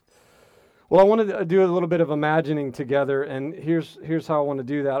Well, I want to do a little bit of imagining together, and here's how I want to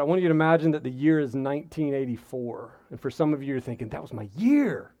do that. I want you to imagine that the year is 1984. And for some of you, you're thinking, that was my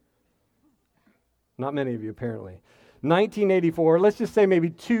year. Not many of you, apparently. 1984, let's just say maybe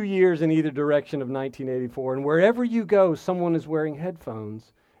 2 years in either direction of 1984. And wherever you go, someone is wearing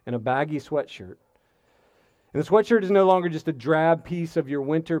headphones and a baggy sweatshirt. And the sweatshirt is no longer just a drab piece of your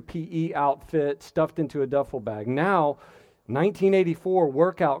winter PE outfit stuffed into a duffel bag. Now, 1984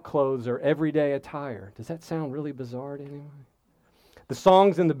 workout clothes are everyday attire. Does that sound really bizarre to anyone? The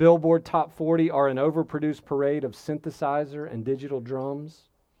songs in the Billboard Top 40 are an overproduced parade of synthesizer and digital drums.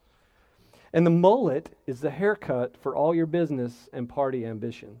 And the mullet is the haircut for all your business and party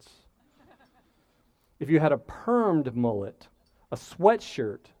ambitions. If you had a permed mullet, a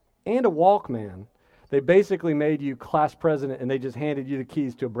sweatshirt, and a Walkman, they basically made you class president and they just handed you the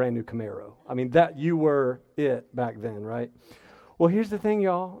keys to a brand new Camaro. I mean, that you were it back then, right? Well, here's the thing,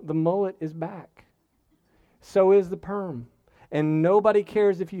 y'all. The mullet is back. So is the perm. And nobody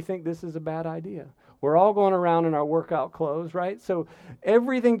cares if you think this is a bad idea. We're all going around in our workout clothes, right? So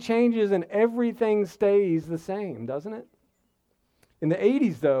everything changes and everything stays the same, doesn't it? In the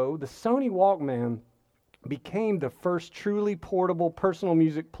 80s, though, the Sony Walkman became the first truly portable personal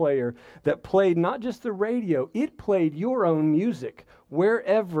music player that played not just the radio, it played your own music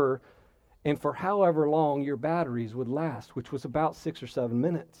wherever and for however long your batteries would last, which was about 6 or 7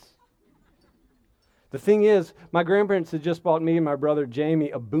 minutes. The thing is, my grandparents had just bought me and my brother Jamie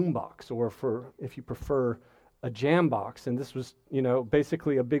a boombox, or for, if you prefer, a jam box. And this was,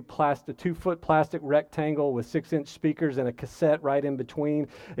 basically a big 2-foot plastic rectangle with 6-inch speakers and a cassette right in between.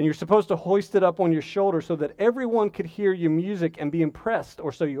 And you're supposed to hoist it up on your shoulder so that everyone could hear your music and be impressed,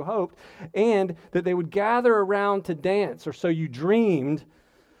 or so you hoped, and that they would gather around to dance, or so you dreamed,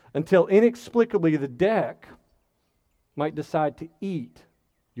 until inexplicably the deck might decide to eat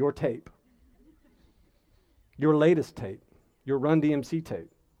your tape. Your latest tape, your Run DMC tape.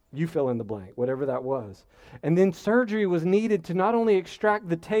 You fill in the blank, whatever that was. And then surgery was needed to not only extract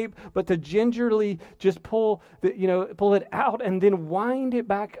the tape, but to gingerly just pull it out and then wind it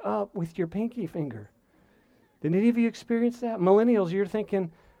back up with your pinky finger. Did any of you experience that? Millennials, you're thinking,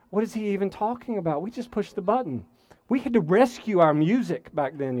 what is he even talking about? We just pushed the button. We had to rescue our music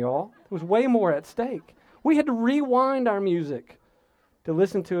back then, y'all. There was way more at stake. We had to rewind our music to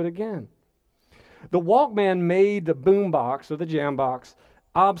listen to it again. The Walkman made the boombox or the jam box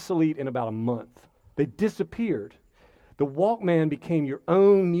obsolete in about a month. They disappeared. The Walkman became your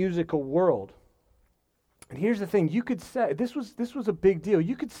own musical world. And here's the thing, you could say, this was a big deal.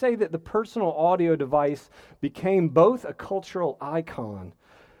 You could say that the personal audio device became both a cultural icon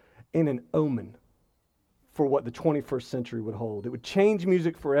and an omen for what the 21st century would hold. It would change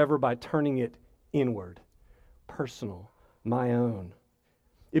music forever by turning it inward, personal, my own.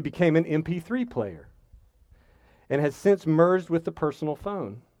 It became an MP3 player and has since merged with the personal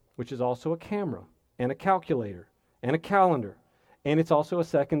phone, which is also a camera and a calculator and a calendar, and it's also a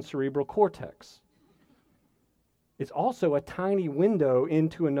second cerebral cortex. It's also a tiny window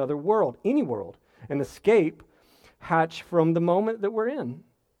into another world, any world, an escape hatch from the moment that we're in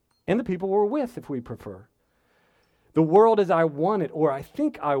and the people we're with, if we prefer. The world as I want it, or I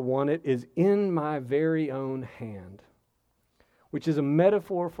think I want it, is in my very own hand, which is a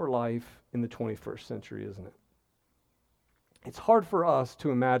metaphor for life in the 21st century, isn't it? It's hard for us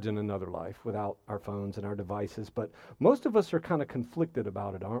to imagine another life without our phones and our devices, but most of us are kind of conflicted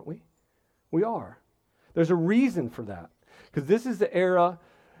about it, aren't we? We are. There's a reason for that, because this is the era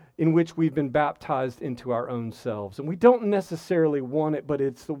in which we've been baptized into our own selves. And we don't necessarily want it, but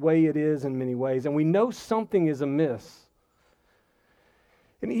it's the way it is in many ways, and we know something is amiss.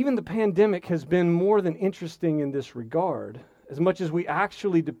 And even the pandemic has been more than interesting in this regard. As much as we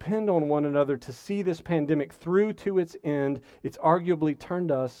actually depend on one another to see this pandemic through to its end, it's arguably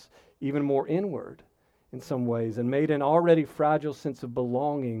turned us even more inward in some ways and made an already fragile sense of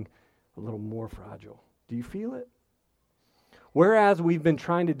belonging a little more fragile. Do you feel it? Whereas we've been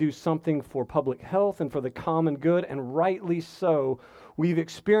trying to do something for public health and for the common good, and rightly so, we've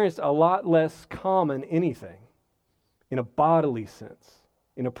experienced a lot less common anything in a bodily sense,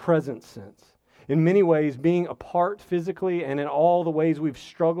 in a present sense. In many ways, being apart physically and in all the ways we've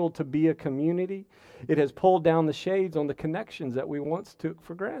struggled to be a community, it has pulled down the shades on the connections that we once took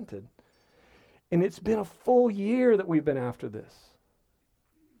for granted. And it's been a full year that we've been after this.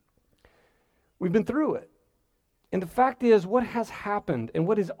 We've been through it. And the fact is, what has happened and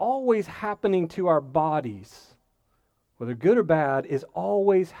what is always happening to our bodies, whether good or bad, is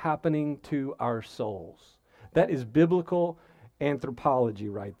always happening to our souls. That is biblical anthropology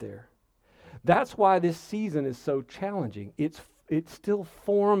right there. That's why this season is so challenging. It's it still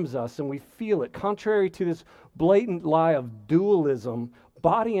forms us and we feel it. Contrary to this blatant lie of dualism,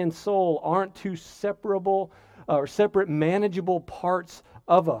 body and soul aren't two separable or separate manageable parts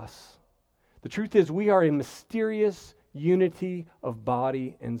of us. The truth is we are a mysterious unity of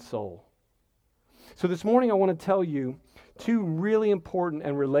body and soul. So this morning I want to tell you two really important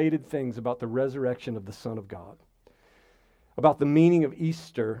and related things about the resurrection of the Son of God, about the meaning of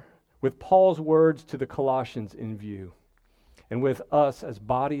Easter, with Paul's words to the Colossians in view, and with us as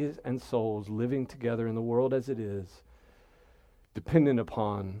bodies and souls living together in the world as it is, dependent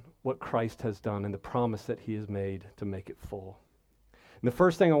upon what Christ has done and the promise that he has made to make it full. And the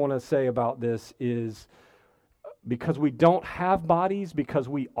first thing I want to say about this is, because we don't have bodies, because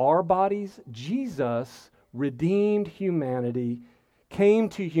we are bodies, Jesus redeemed humanity, came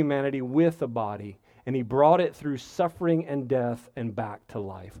to humanity with a body, and he brought it through suffering and death and back to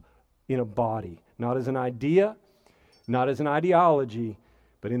life in a body. Not as an idea, not as an ideology,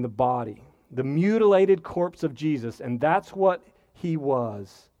 but in the body. The mutilated corpse of Jesus, and that's what he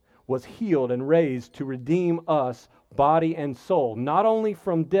was healed and raised to redeem us, body and soul, not only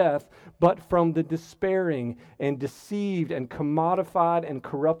from death, but from the despairing and deceived and commodified and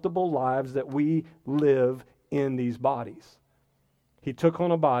corruptible lives that we live in these bodies. He took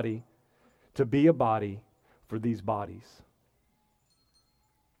on a body to be a body for these bodies.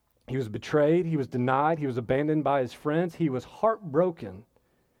 He was betrayed, he was denied, he was abandoned by his friends, he was heartbroken.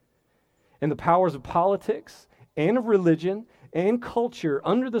 And the powers of politics and of religion and culture,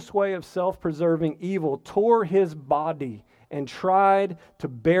 under the sway of self-preserving evil, tore his body and tried to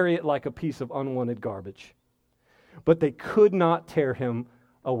bury it like a piece of unwanted garbage. But they could not tear him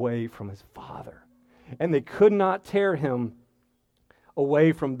away from his Father. And they could not tear him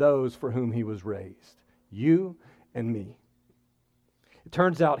away from those for whom he was raised, you and me. It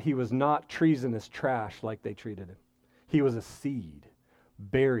turns out he was not treasonous trash like they treated him. He was a seed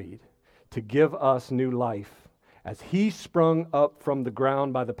buried to give us new life as he sprung up from the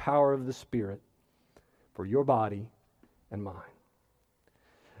ground by the power of the Spirit for your body and mine.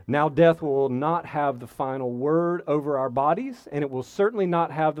 Now death will not have the final word over our bodies, and it will certainly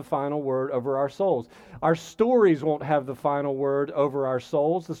not have the final word over our souls. Our stories won't have the final word over our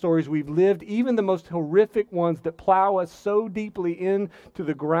souls, the stories we've lived, even the most horrific ones that plow us so deeply into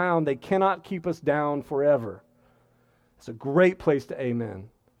the ground they cannot keep us down forever. It's a great place to amen.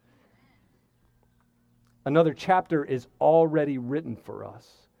 Another chapter is already written for us.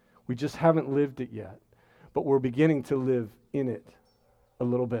 We just haven't lived it yet, but we're beginning to live in it a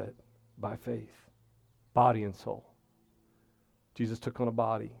little bit by faith, body and soul. Jesus took on a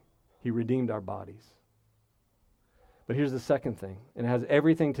body. He redeemed our bodies. But here's the second thing, and it has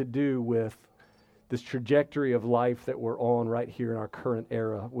everything to do with this trajectory of life that we're on right here in our current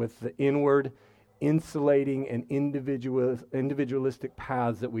era, with the inward, insulating, and individualistic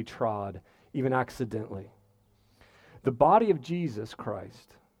paths that we trod, even accidentally. The body of Jesus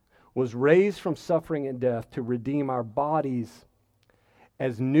Christ was raised from suffering and death to redeem our bodies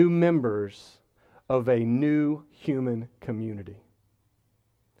as new members of a new human community.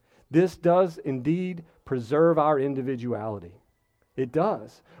 This does indeed preserve our individuality. It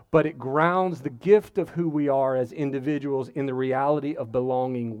does, but it grounds the gift of who we are as individuals in the reality of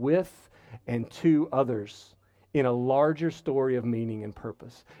belonging with and to others in a larger story of meaning and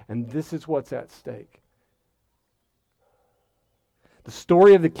purpose. And this is what's at stake. The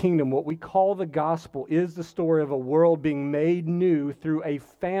story of the kingdom, what we call the gospel, is the story of a world being made new through a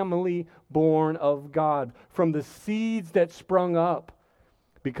family born of God, from the seeds that sprung up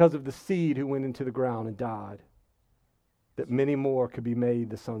because of the seed who went into the ground and died, that many more could be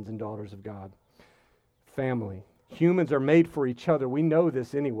made the sons and daughters of God. Family. Humans are made for each other. We know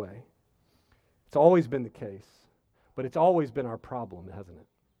this anyway. It's always been the case, but it's always been our problem, hasn't it?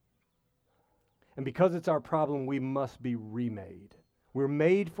 And because it's our problem, we must be remade. We're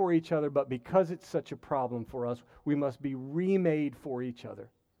made for each other, but because it's such a problem for us, we must be remade for each other.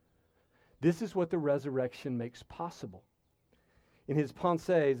 This is what the resurrection makes possible. In his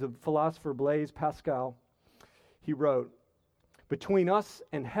Pensées, the philosopher Blaise Pascal, he wrote, "Between us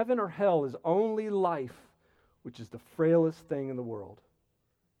and heaven or hell is only life, which is the frailest thing in the world."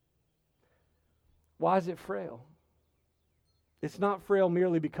 Why is it frail? It's not frail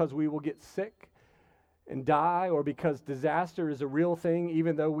merely because we will get sick and die, or because disaster is a real thing,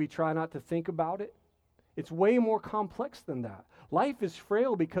 even though we try not to think about it. It's way more complex than that. Life is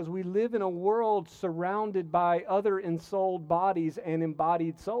frail because we live in a world surrounded by other ensouled bodies and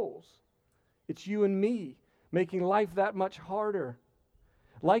embodied souls. It's you and me, making life that much harder.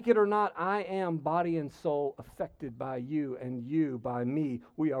 Like it or not, I am body and soul affected by you and you by me.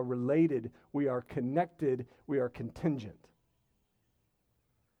 We are related, we are connected, we are contingent.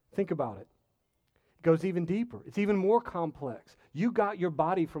 Think about it. It goes even deeper. It's even more complex. You got your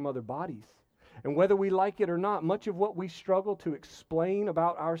body from other bodies. And whether we like it or not, much of what we struggle to explain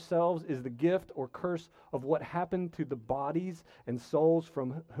about ourselves is the gift or curse of what happened to the bodies and souls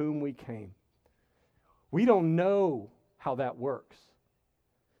from whom we came. We don't know how that works.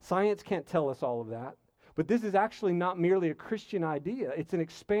 Science can't tell us all of that. But this is actually not merely a Christian idea. It's an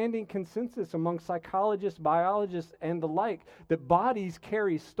expanding consensus among psychologists, biologists, and the like, that bodies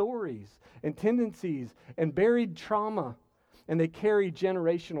carry stories and tendencies and buried trauma, and they carry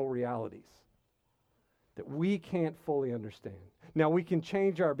generational realities that we can't fully understand. Now, we can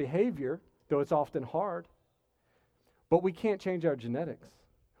change our behavior, though it's often hard, but we can't change our genetics.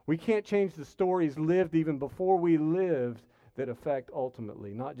 We can't change the stories lived even before we lived that affect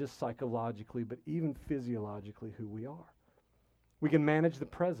ultimately, not just psychologically, but even physiologically who we are. We can manage the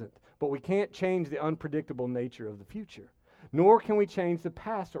present, but we can't change the unpredictable nature of the future. Nor can we change the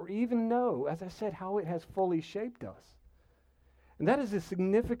past or even know, as I said, how it has fully shaped us. And that is a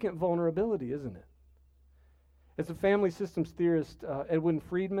significant vulnerability, isn't it? As a family systems theorist, Edwin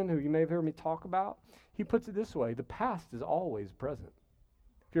Friedman, who you may have heard me talk about, he puts it this way: the past is always present.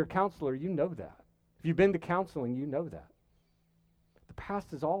 If you're a counselor, you know that. If you've been to counseling, you know that. The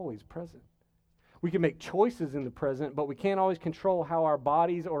past is always present. We can make choices in the present, but we can't always control how our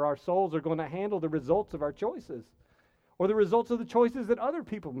bodies or our souls are going to handle the results of our choices or the results of the choices that other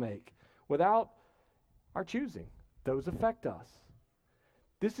people make without our choosing. Those affect us.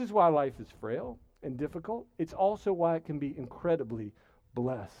 This is why life is frail and difficult. It's also why it can be incredibly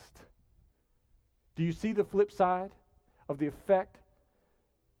blessed. Do you see the flip side of the effect?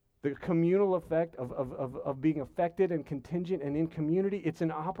 The communal effect of being affected and contingent and in community? It's an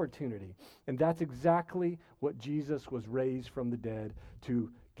opportunity. And that's exactly what Jesus was raised from the dead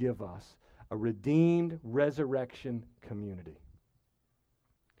to give us: a redeemed resurrection community.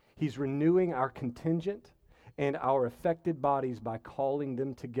 He's renewing our contingent and our affected bodies by calling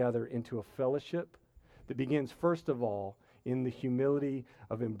them together into a fellowship that begins, first of all, in the humility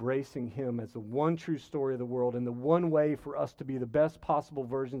of embracing Him as the one true story of the world and the one way for us to be the best possible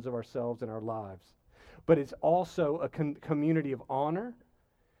versions of ourselves in our lives. But it's also a community of honor,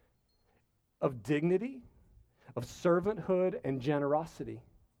 of dignity, of servanthood, and generosity.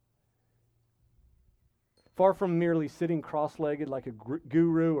 Far from merely sitting cross-legged like a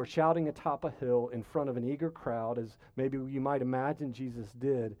guru or shouting atop a hill in front of an eager crowd, as maybe you might imagine Jesus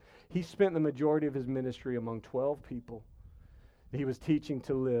did, He spent the majority of His ministry among 12 people He was teaching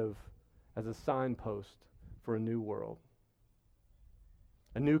to live as a signpost for a new world,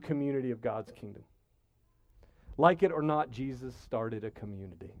 a new community of God's kingdom. Like it or not, Jesus started a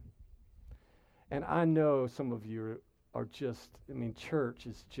community. And I know some of you are church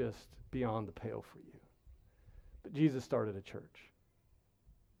is just beyond the pale for you. But Jesus started a church.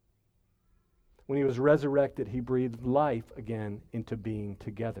 When He was resurrected, He breathed life again into being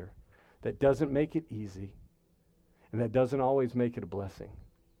together. That doesn't make it easy. And that doesn't always make it a blessing.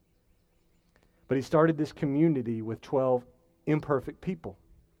 But He started this community with 12 imperfect people.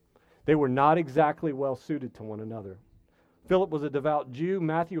 They were not exactly well suited to one another. Philip was a devout Jew.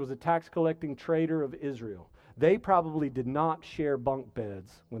 Matthew was a tax-collecting trader of Israel. They probably did not share bunk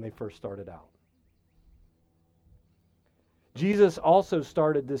beds when they first started out. Jesus also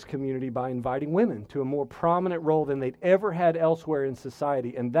started this community by inviting women to a more prominent role than they'd ever had elsewhere in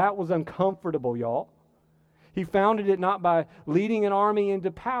society. And that was uncomfortable, y'all. He founded it not by leading an army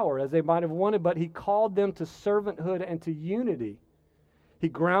into power, as they might have wanted, but He called them to servanthood and to unity. He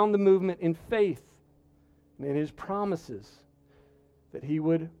ground the movement in faith and in His promises that He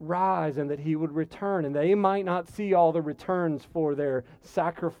would rise and that He would return. And they might not see all the returns for their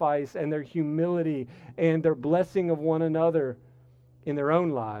sacrifice and their humility and their blessing of one another in their own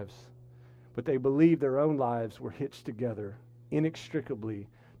lives, but they believed their own lives were hitched together inextricably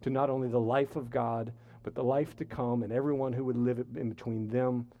to not only the life of God, but the life to come and everyone who would live in between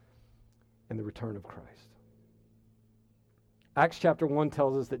them and the return of Christ. Acts chapter 1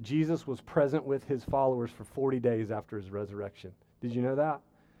 tells us that Jesus was present with His followers for 40 days after His resurrection. Did you know that?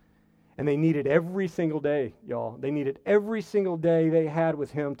 And they needed every single day, y'all. They needed every single day they had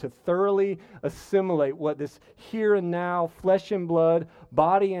with Him to thoroughly assimilate what this here and now, flesh and blood,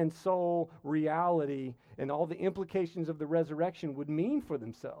 body and soul reality and all the implications of the resurrection would mean for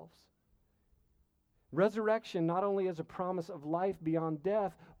themselves. Resurrection not only as a promise of life beyond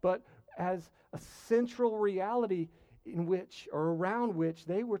death, but as a central reality in which or around which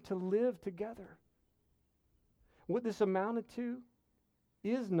they were to live together. What this amounted to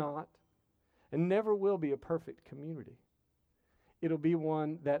is not and never will be a perfect community. It'll be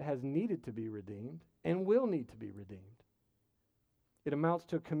one that has needed to be redeemed and will need to be redeemed. It amounts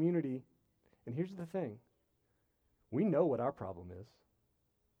to a community. And here's the thing. We know what our problem is.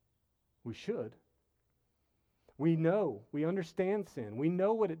 We should. We know. We understand sin. We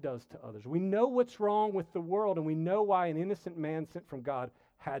know what it does to others. We know what's wrong with the world, and we know why an innocent man sent from God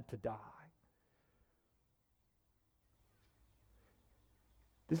had to die.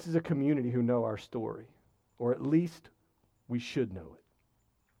 This is a community who know our story, or at least we should know it.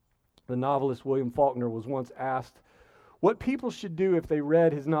 The novelist William Faulkner was once asked what people should do if they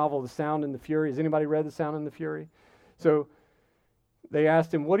read his novel, The Sound and the Fury. Has anybody read The Sound and the Fury? So they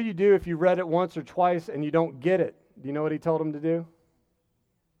asked him, what do you do if you read it once or twice and you don't get it? Do you know what he told them to do?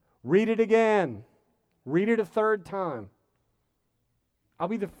 Read it again. Read it a third time. I'll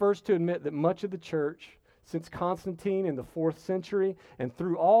be the first to admit that much of the church, since Constantine in the 4th century, and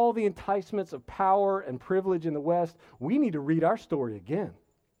through all the enticements of power and privilege in the West, we need to read our story again.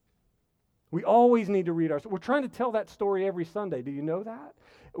 We always need to read our story. We're trying to tell that story every Sunday. Do you know that?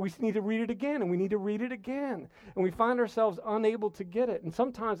 We need to read it again, and we need to read it again. And we find ourselves unable to get it. And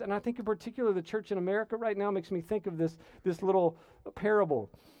sometimes, and I think in particular the church in America right now makes me think of this little parable.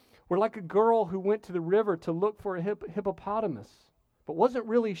 We're like a girl who went to the river to look for a hippopotamus, but wasn't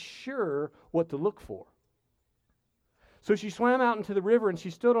really sure what to look for. So she swam out into the river and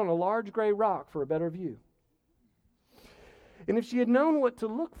she stood on a large gray rock for a better view. And if she had known what to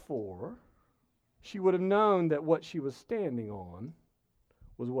look for, she would have known that what she was standing on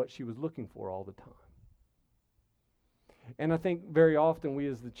was what she was looking for all the time. And I think very often we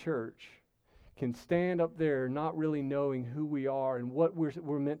as the church can stand up there not really knowing who we are and what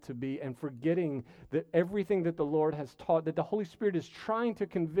we're meant to be, and forgetting that everything that the Lord has taught, that the Holy Spirit is trying to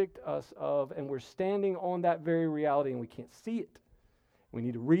convict us of, and we're standing on that very reality and we can't see it. We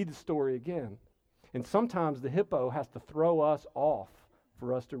need to read the story again. And sometimes the hippo has to throw us off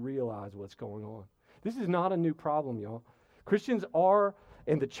for us to realize what's going on. This is not a new problem, y'all. Christians are,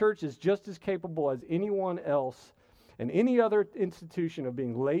 and the church is just as capable as anyone else and any other institution of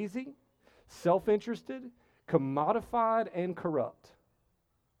being lazy, self-interested, commodified, and corrupt.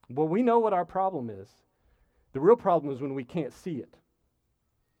 Well, we know what our problem is. The real problem is when we can't see it.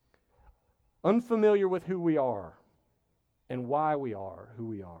 Unfamiliar with who we are and why we are who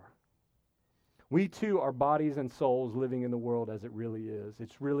we are. We too are bodies and souls living in the world as it really is.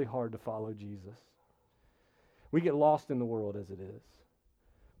 It's really hard to follow Jesus. We get lost in the world as it is.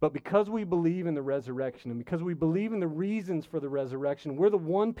 But because we believe in the resurrection and because we believe in the reasons for the resurrection, we're the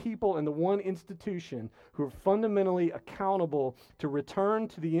one people and the one institution who are fundamentally accountable to return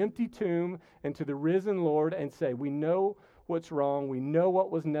to the empty tomb and to the risen Lord and say, we know what's wrong, we know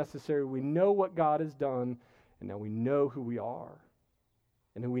what was necessary, we know what God has done, and now we know who we are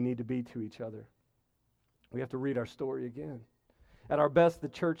and who we need to be to each other. We have to read our story again. At our best, the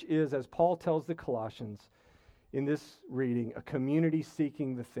church is, as Paul tells the Colossians in this reading, a community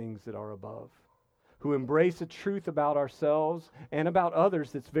seeking the things that are above, who embrace a truth about ourselves and about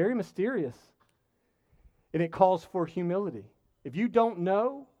others that's very mysterious. And it calls for humility. If you don't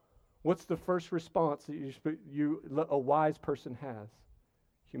know, what's the first response that a wise person has?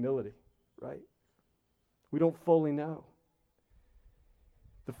 Humility, right? We don't fully know.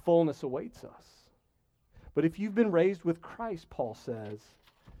 The fullness awaits us. But if you've been raised with Christ, Paul says,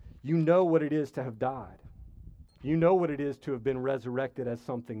 you know what it is to have died. You know what it is to have been resurrected as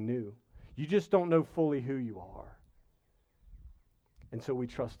something new. You just don't know fully who you are. And so we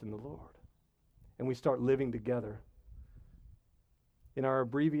trust in the Lord. And we start living together. In our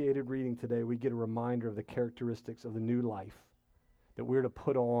abbreviated reading today, we get a reminder of the characteristics of the new life that we're to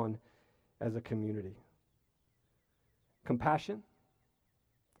put on as a community. Compassion,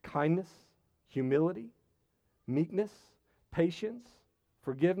 kindness, humility, meekness, patience,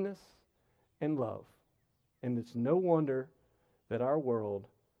 forgiveness, and love. And it's no wonder that our world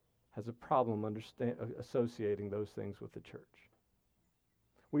has a problem associating those things with the church.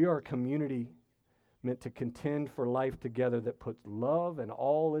 We are a community meant to contend for life together that puts love and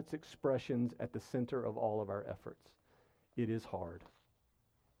all its expressions at the center of all of our efforts. It is hard.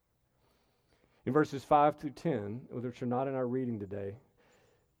 In verses 5 through 10, which are not in our reading today,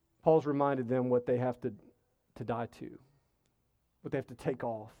 Paul's reminded them what they have to die to, what they have to take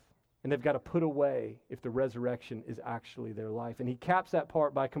off. And they've got to put away if the resurrection is actually their life. And he caps that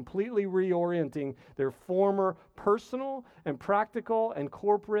part by completely reorienting their former personal and practical and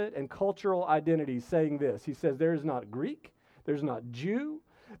corporate and cultural identities, saying this. He says, there is not Greek, there's not Jew,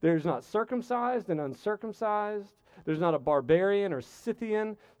 there's not circumcised and uncircumcised, there's not a barbarian or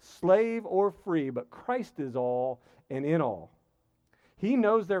Scythian, slave or free, but Christ is all and in all. He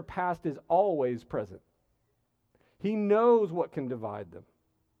knows their past is always present. He knows what can divide them.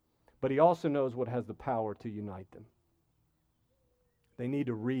 But he also knows what has the power to unite them. They need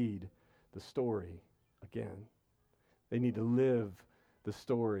to read the story again. They need to live the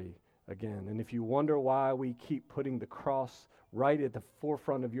story again. And if you wonder why we keep putting the cross right at the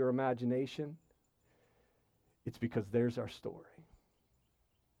forefront of your imagination, it's because there's our story.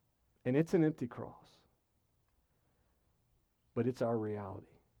 And it's an empty cross, but it's our reality.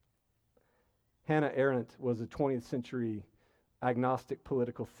 Hannah Arendt was a 20th century agnostic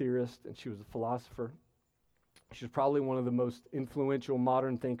political theorist, and she was a philosopher. She's probably one of the most influential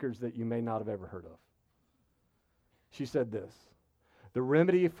modern thinkers that you may not have ever heard of. She said this: the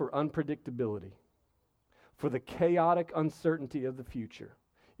remedy for unpredictability, for the chaotic uncertainty of the future,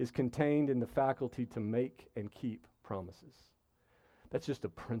 is contained in the faculty to make and keep promises. That's just a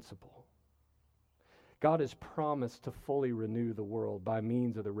principle. God has promised to fully renew the world by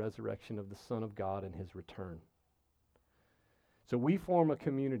means of the resurrection of the Son of God and his return. So we form a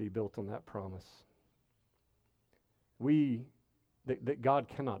community built on that promise. That God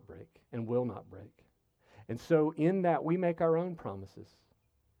cannot break and will not break. And so in that we make our own promises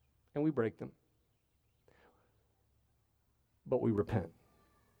and we break them. But we repent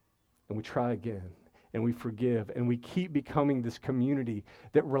and we try again and we forgive and we keep becoming this community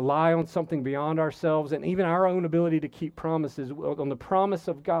that rely on something beyond ourselves and even our own ability to keep promises, on the promise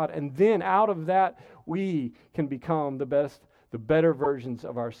of God. And then out of that we can become the better versions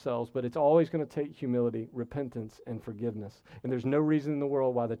of ourselves. But it's always going to take humility, repentance, and forgiveness. And there's no reason in the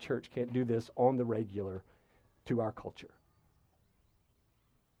world why the church can't do this on the regular to our culture.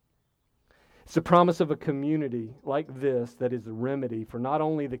 It's the promise of a community like this that is the remedy for not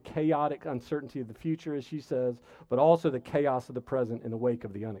only the chaotic uncertainty of the future, as she says, but also the chaos of the present in the wake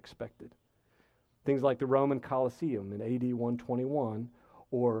of the unexpected. Things like the Roman Colosseum in AD 121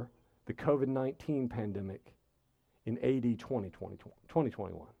 or the COVID-19 pandemic in AD 2021.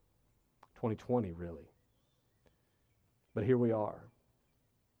 2020, really. But here we are.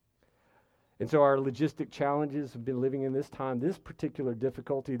 And so our logistic challenges have been living in this time, this particular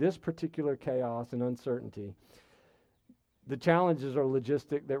difficulty, this particular chaos and uncertainty. The challenges are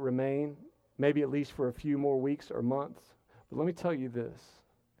logistic that remain, maybe at least for a few more weeks or months. But let me tell you this.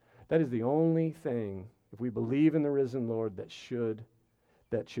 That is the only thing, if we believe in the risen Lord, that should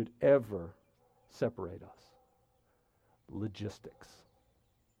ever separate us. Logistics.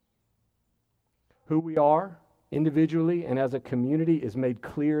 Who we are individually and as a community is made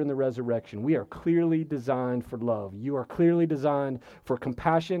clear in the resurrection. We are clearly designed for love. You are clearly designed for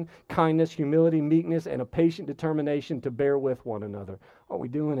compassion, kindness, humility, meekness, and a patient determination to bear with one another. Are we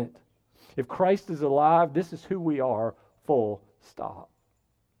doing it? If Christ is alive, this is who we are, full stop.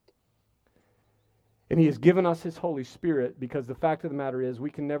 And he has given us his Holy Spirit because the fact of the matter is we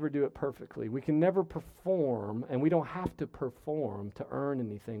can never do it perfectly. We can never perform, and we don't have to perform to earn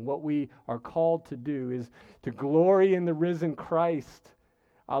anything. What we are called to do is to glory in the risen Christ.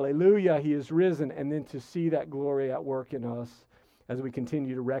 Alleluia, he is risen. And then to see that glory at work in us as we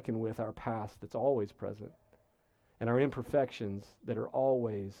continue to reckon with our past that's always present and our imperfections that are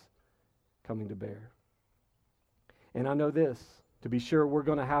always coming to bear. And I know this, to be sure, we're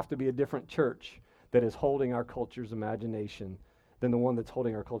going to have to be a different church that is holding our culture's imagination than the one that's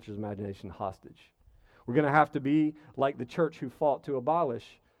holding our culture's imagination hostage. We're going to have to be like the church who fought to abolish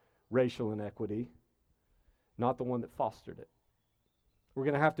racial inequity, not the one that fostered it. We're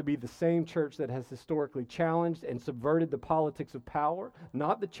going to have to be the same church that has historically challenged and subverted the politics of power,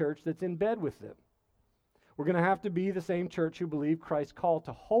 not the church that's in bed with them. We're going to have to be the same church who believe Christ's call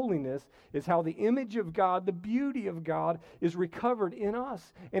to holiness is how the image of God, the beauty of God, is recovered in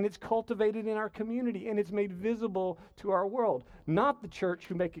us, and it's cultivated in our community, and it's made visible to our world. Not the church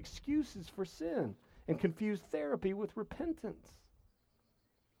who make excuses for sin and confuse therapy with repentance.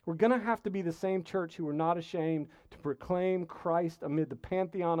 We're going to have to be the same church who are not ashamed to proclaim Christ amid the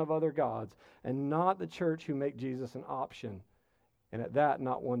pantheon of other gods, and not the church who make Jesus an option, and at that,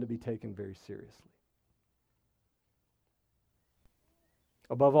 not one to be taken very seriously.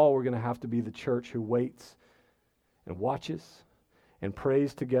 Above all, we're going to have to be the church who waits and watches and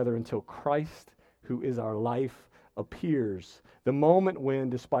prays together until Christ, who is our life, appears. The moment when,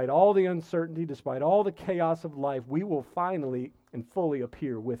 despite all the uncertainty, despite all the chaos of life, we will finally and fully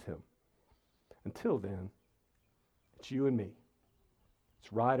appear with him. Until then, it's you and me.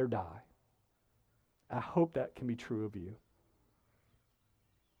 It's ride or die. I hope that can be true of you.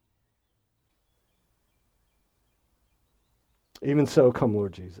 Even so, come,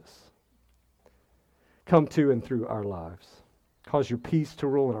 Lord Jesus. Come to and through our lives. Cause your peace to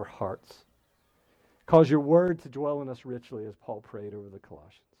rule in our hearts. Cause your word to dwell in us richly, as Paul prayed over the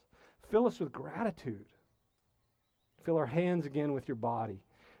Colossians. Fill us with gratitude. Fill our hands again with your body.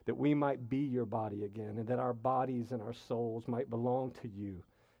 that we might be your body again, and that our bodies and our souls might belong to you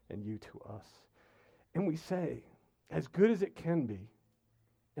and you to us. And we say, as good as it can be,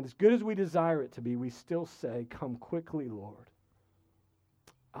 and as good as we desire it to be, we still say, come quickly, Lord.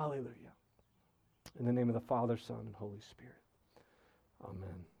 Hallelujah. In the name of the Father, Son, and Holy Spirit.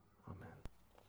 Amen. Amen.